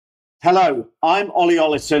Hello, I'm Ollie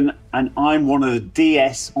Ollerton and I'm one of the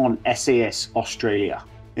DS on SAS Australia.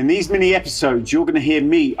 In these mini episodes, you're going to hear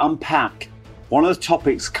me unpack one of the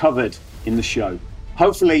topics covered in the show.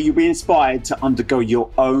 Hopefully, you'll be inspired to undergo your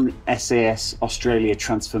own SAS Australia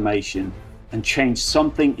transformation and change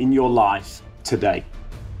something in your life today.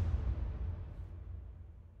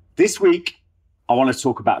 This week, I want to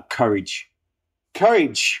talk about courage.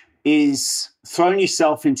 Courage is throwing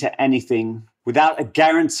yourself into anything without a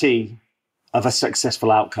guarantee of a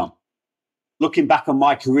successful outcome. Looking back on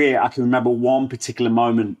my career, I can remember one particular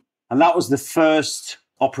moment, and that was the first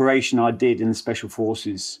operation I did in the Special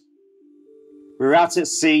Forces. We were out at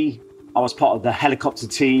sea. I was part of the helicopter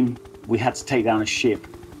team. We had to take down a ship.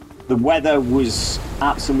 The weather was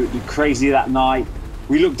absolutely crazy that night.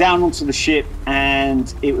 We looked down onto the ship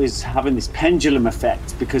and it was having this pendulum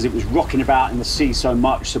effect because it was rocking about in the sea so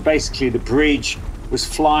much. So basically the bridge was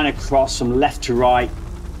flying across from left to right,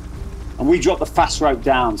 and we dropped the fast rope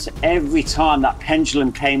down. So every time that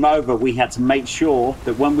pendulum came over, we had to make sure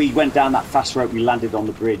that when we went down that fast rope, we landed on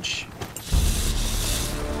the bridge.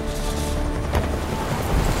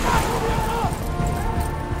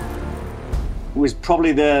 It was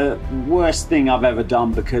probably the worst thing I've ever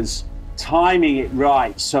done, because timing it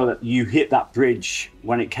right so that you hit that bridge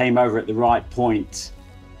when it came over at the right point,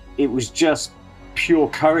 it was just pure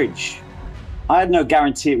courage. I had no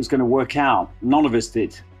guarantee it was going to work out. None of us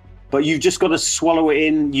did. But you've just got to swallow it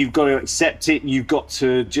in. You've got to accept it. You've got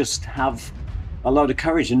to just have a load of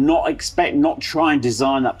courage and not try and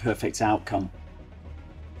design that perfect outcome.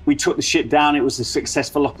 We took the ship down. It was a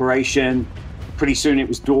successful operation. Pretty soon it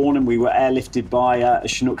was dawn and we were airlifted by a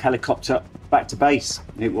Chinook helicopter back to base.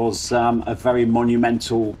 It was a very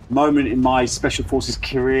monumental moment in my Special Forces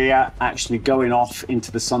career, actually going off into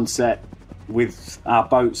the sunset with our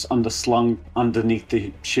boats underslung underneath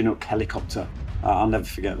the Chinook helicopter. I'll never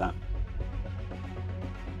forget that.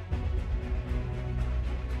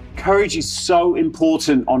 Courage is so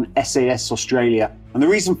important on SAS Australia. And the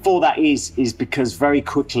reason for that is because very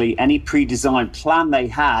quickly, any pre-designed plan they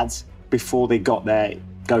had before they got there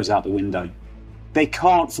goes out the window. They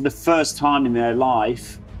can't, for the first time in their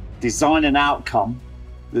life, design an outcome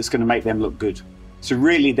that's going to make them look good. So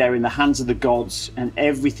really, they're in the hands of the gods, and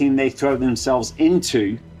everything they throw themselves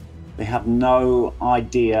into, they have no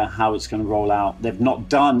idea how it's going to roll out. They've not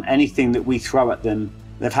done anything that we throw at them.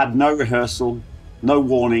 They've had no rehearsal, no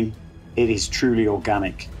warning. It is truly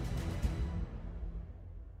organic.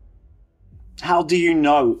 How do you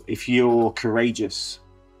know if you're courageous?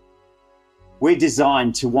 We're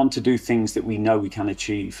designed to want to do things that we know we can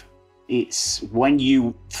achieve. It's when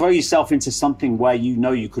you throw yourself into something where you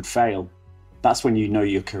know you could fail, that's when you know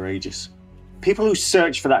you're courageous. People who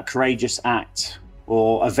search for that courageous act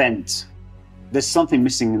or event, there's something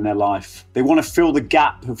missing in their life. They want to fill the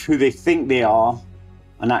gap of who they think they are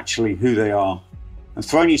and actually who they are. And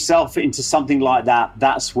throwing yourself into something like that,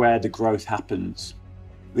 that's where the growth happens.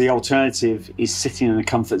 The alternative is sitting in a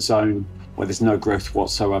comfort zone where there's no growth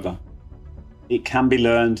whatsoever. It can be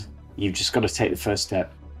learned. You've just got to take the first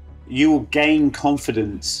step. You will gain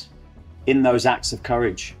confidence in those acts of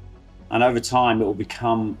courage, and over time it will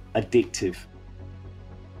become addictive.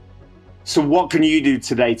 So what can you do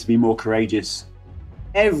today to be more courageous?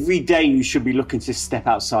 Every day you should be looking to step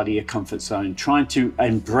outside of your comfort zone, trying to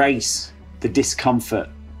embrace the discomfort.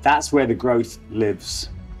 That's where the growth lives.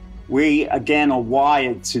 We, again, are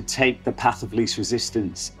wired to take the path of least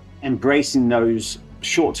resistance. Embracing those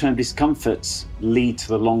short-term discomforts lead to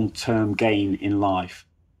the long-term gain in life.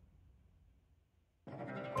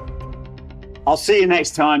 I'll see you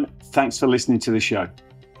next time. Thanks for listening to the show.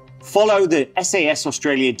 Follow the SAS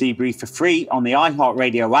Australia debrief for free on the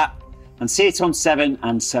iHeartRadio app and see it on 7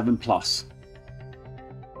 and 7 Plus.